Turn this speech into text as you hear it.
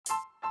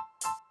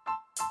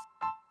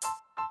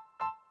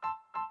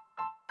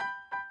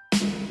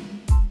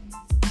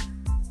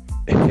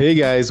Hey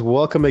guys,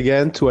 welcome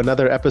again to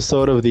another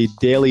episode of the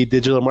Daily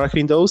Digital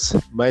Marketing Dose.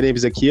 My name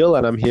is Akil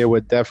and I'm here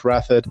with Dev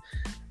Rathod.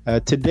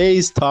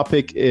 Today's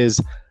topic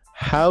is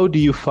how do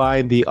you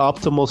find the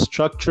optimal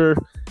structure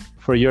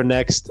for your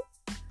next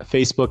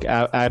Facebook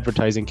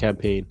advertising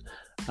campaign?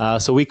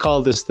 So we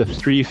call this the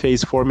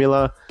three-phase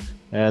formula,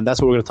 and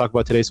that's what we're going to talk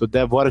about today. So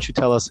Dev, why don't you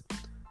tell us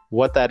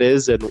what that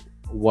is and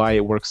why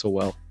it works so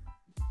well?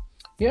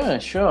 Yeah,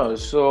 sure.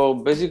 So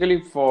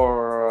basically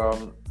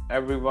for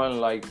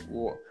everyone,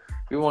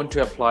 we want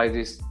to apply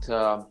this,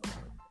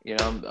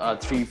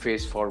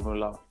 three-phase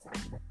formula.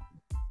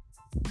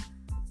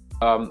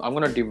 I'm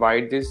going to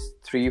divide these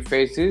three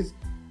phases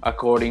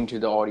according to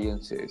the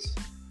audiences.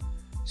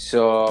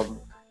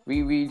 So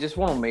we just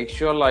want to make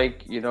sure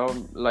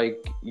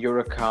your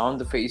account,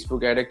 the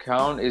Facebook ad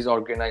account, is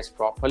organized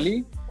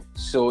properly.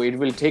 So it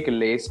will take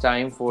less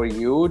time for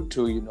you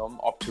to,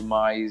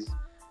 optimize,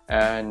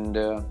 and,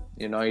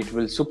 it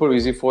will super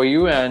easy for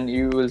you, and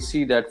you will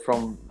see that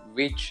from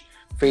which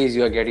phase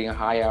you are getting a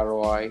high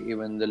ROI,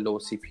 even the low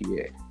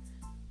CPA.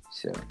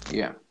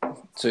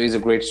 So it's a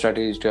great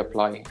strategy to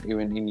apply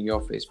even in your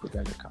Facebook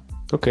ad account.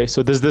 Okay,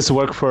 so does this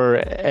work for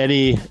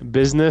any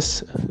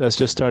business that's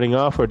just starting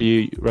off, or do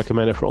you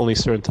recommend it for only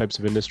certain types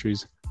of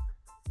industries?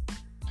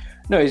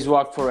 No, it's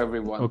work for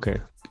everyone. Okay,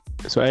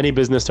 so any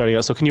business starting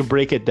out. So can you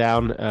break it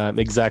down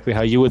exactly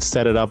how you would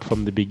set it up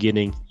from the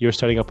beginning? You're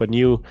starting up a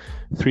new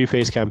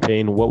three-phase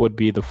campaign. What would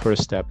be the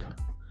first step?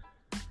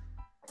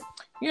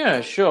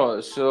 Yeah,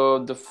 sure. So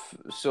the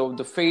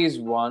phase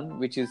one,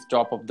 which is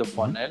top of the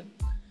funnel.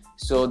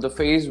 So the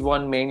phase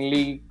one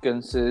mainly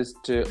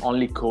consists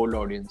only cold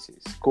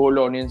audiences. Cold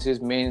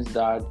audiences means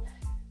that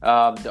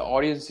the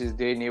audiences,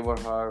 they never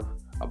heard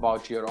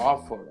about your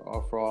offer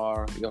or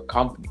for your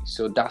company.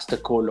 So that's the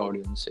cold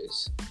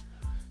audiences.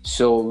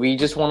 So we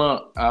just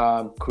want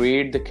to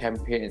create the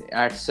campaign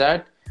ad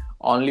set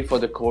only for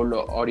the cold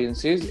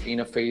audiences in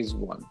a phase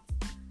one.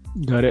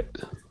 Got it.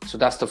 So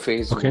that's the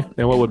phase Okay. one.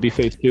 And what would be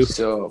phase two?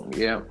 So,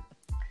 yeah.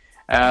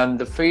 And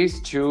the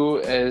phase two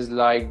is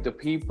like the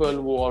people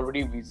who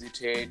already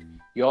visited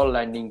your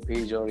landing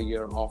page or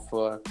your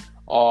offer,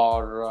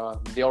 or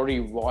they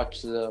already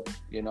watched the,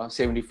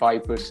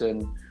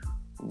 75%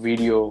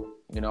 video,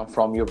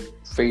 from your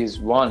phase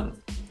one,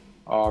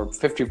 or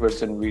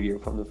 50% video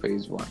from the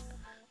phase one.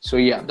 So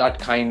yeah, that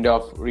kind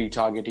of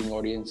retargeting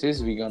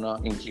audiences we're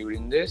gonna include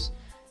in this.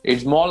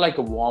 It's more like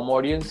a warm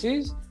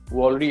audiences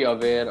who are already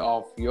aware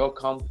of your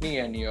company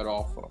and your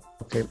offer.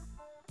 Okay.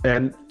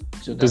 And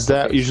so does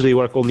that usually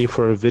work only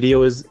for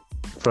videos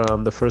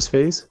from the first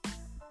phase,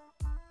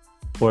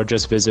 or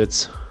just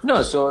visits?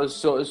 No,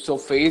 so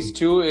phase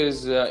two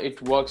is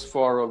it works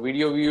for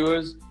video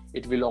viewers.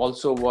 It will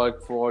also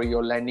work for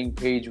your landing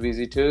page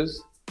visitors.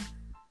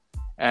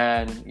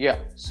 And yeah,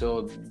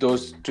 so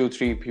those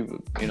 2-3 people,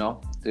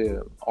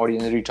 the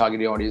audience,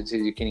 retargeting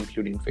audiences, you can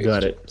include in phase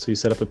Got two. it. So you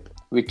set up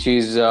which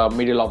is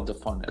middle of the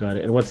funnel. Got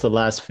it. And what's the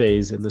last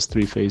phase in this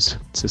three-phase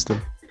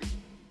system?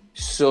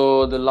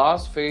 So the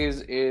last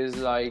phase is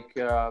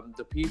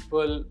the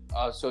people.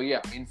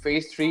 In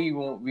phase three,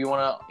 we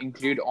want to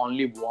include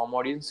only warm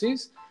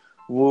audiences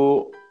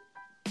who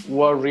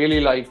are really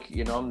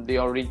they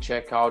already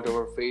check out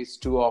our phase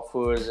two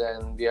offers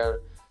and they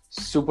are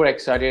super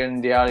excited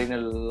and they are in a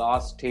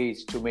last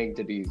stage to make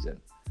the decision.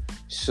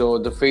 So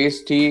the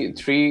phase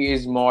three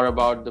is more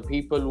about the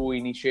people who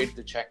initiate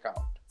the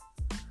checkout,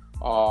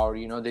 or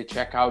they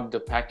check out the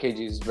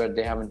packages where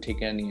they haven't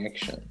taken any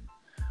action.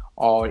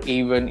 Or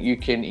even you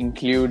can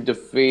include the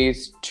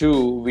phase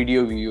two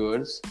video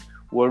viewers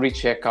where we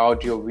check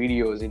out your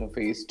videos in a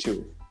phase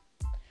two.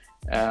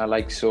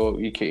 So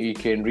you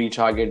can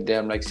retarget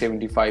them,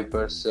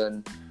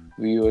 75%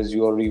 viewers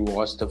you already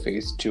watched the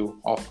phase two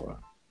offer.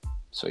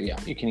 So yeah,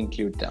 you can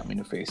include them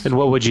in a phase two. And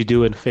what would you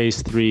do in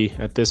phase three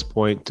at this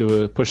point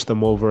to push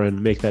them over and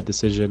make that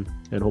decision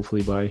and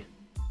hopefully buy?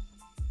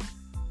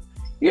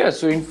 Yeah,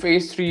 so in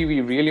phase three,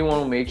 we really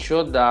want to make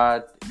sure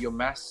that your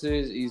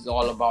message is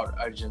all about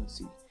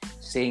urgency,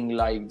 saying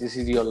this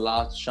is your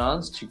last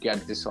chance to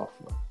get this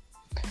offer.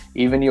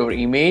 Even your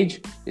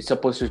image is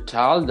supposed to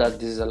tell that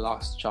this is a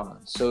last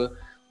chance. So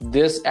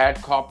this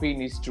ad copy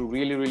needs to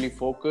really, really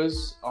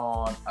focus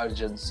on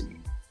urgency.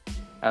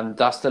 And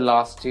that's the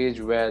last stage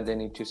where they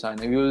need to sign.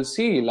 And you will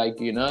see,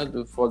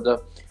 for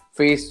the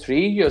phase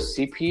three, your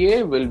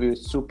CPA will be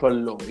super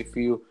low if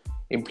you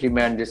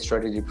implement this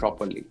strategy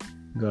properly.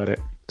 Got it.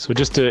 So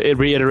just to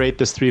reiterate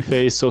this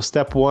three-phase. So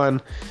step one,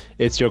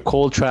 it's your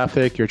cold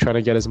traffic. You're trying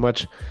to get as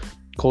much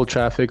cold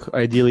traffic,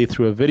 ideally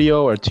through a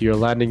video or to your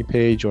landing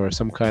page or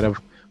some kind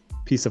of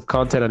piece of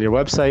content on your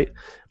website.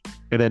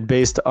 And then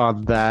based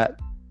on that,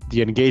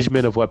 the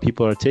engagement of what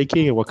people are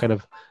taking and what kind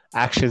of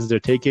actions they're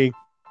taking,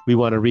 we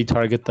want to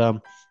retarget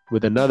them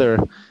with another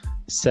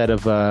set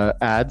of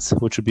ads,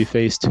 which would be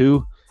phase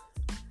two.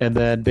 And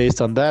then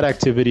based on that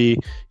activity,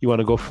 you want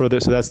to go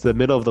further. So that's the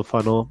middle of the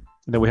funnel.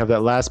 And then we have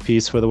that last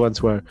piece for the ones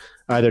who are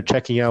either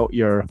checking out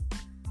your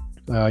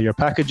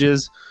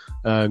packages,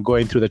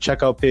 going through the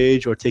checkout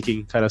page, or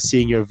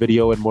seeing your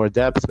video in more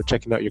depth, or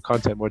checking out your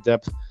content in more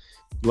depth.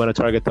 You want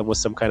to target them with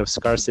some kind of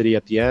scarcity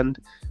at the end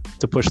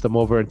to push them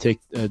over and take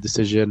a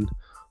decision,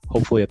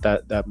 hopefully at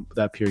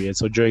that period.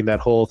 So during that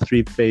whole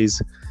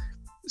 3-phase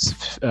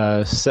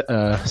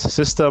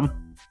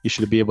system, you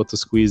should be able to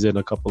squeeze in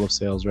a couple of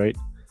sales, right?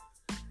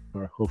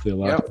 Or hopefully a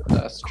lot. Yeah,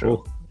 that's true.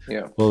 Cool.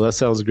 Yeah. Well, that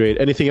sounds great.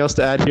 Anything else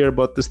to add here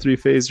about this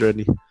 3-phase or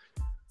any?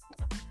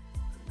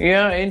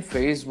 Yeah, in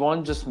phase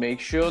 1, just make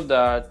sure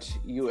that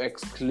you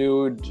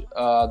exclude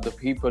the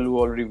people who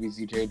already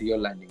visited your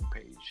landing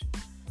page.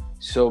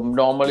 So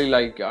normally,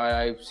 like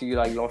I see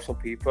like lots of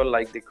people,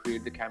 like they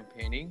create the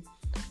campaigning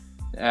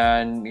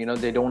and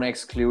they don't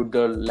exclude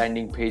the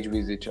landing page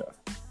visitor.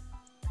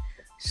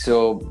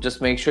 So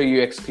just make sure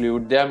you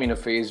exclude them in a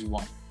phase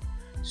 1,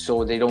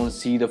 so they don't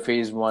see the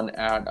phase 1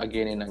 ad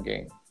again and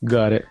again.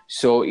 Got it.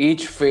 So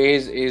each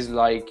phase is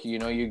like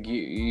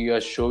you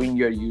are showing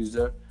your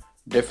user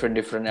different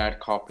ad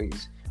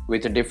copies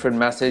with the different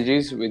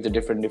messages with the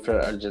different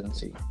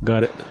urgency.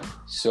 Got it.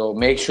 So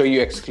make sure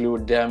you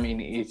exclude them in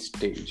each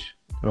stage.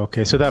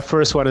 Okay, so that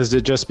first one, is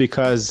it just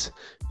because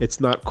it's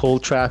not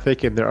cold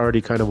traffic and they're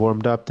already kind of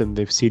warmed up and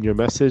they've seen your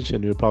message,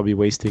 and you're probably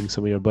wasting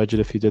some of your budget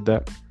if you did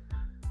that?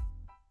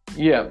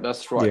 Yeah,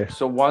 that's right. Yeah.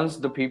 So once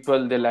the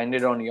people they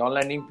landed on your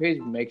landing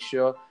page, make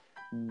sure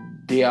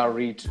they are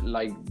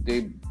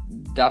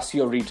that's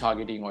your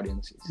retargeting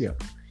audiences. Yeah.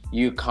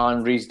 You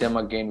can't reach them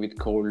again with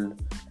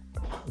cold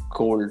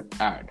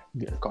ad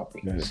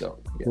copy. Yeah. So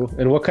yeah. Cool.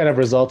 And what kind of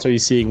results are you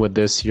seeing with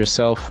this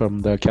yourself from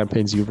the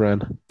campaigns you've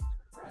run?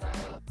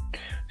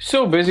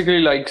 So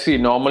basically,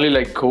 normally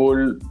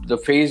the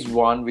phase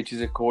 1, which is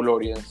a cold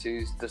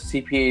audiences, the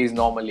CPA is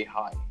normally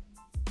high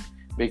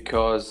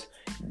because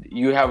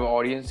you have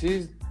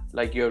audiences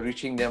like you're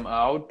reaching them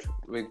out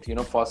with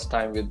first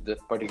time with the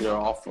particular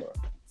offer.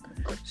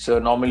 So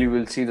normally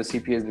we'll see the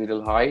CPA is a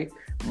little high,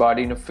 but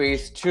in a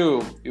phase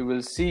 2 you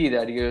will see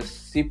that your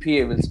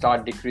CPA will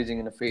start decreasing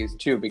in a phase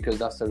 2 because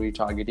that's the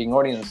retargeting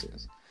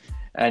audiences.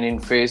 And in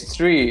phase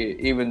 3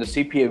 even the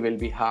CPA will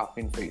be half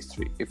in phase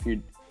 3 if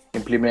you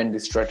implement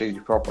this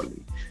strategy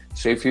properly.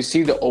 So if you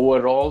see the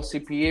overall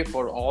CPA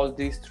for all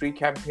these 3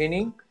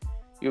 campaigning,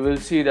 you will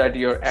see that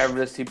your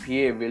average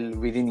CPA will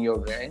within your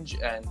range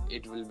and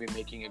it will be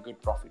making a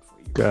good profit for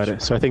you. Got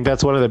it. So I think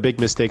that's one of the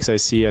big mistakes I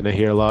see and I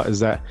hear a lot, is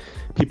that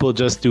people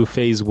just do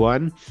phase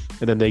 1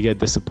 and then they get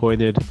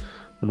disappointed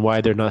on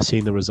why they're not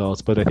seeing the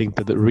results. But I think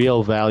that the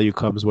real value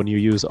comes when you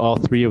use all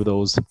 3 of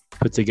those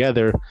put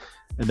together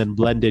and then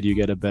blended, you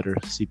get a better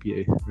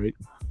CPA, right?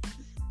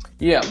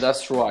 Yeah,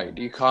 that's right.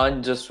 You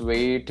can't just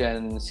wait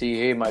and see,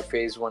 hey, my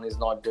phase 1 is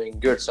not doing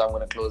good, so I'm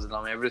going to close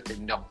down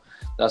everything. No,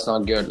 that's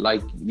not good.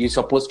 Like, you're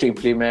supposed to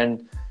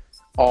implement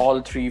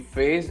all 3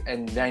 phases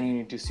and then you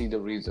need to see the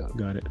result.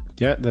 Got it.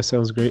 Yeah, that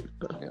sounds great.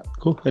 Yeah.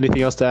 Cool.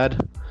 Anything else to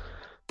add?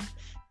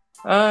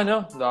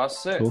 No,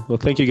 that's it. Cool. Well,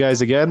 thank you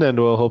guys again, and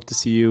we'll hope to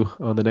see you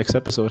on the next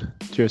episode.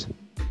 Cheers.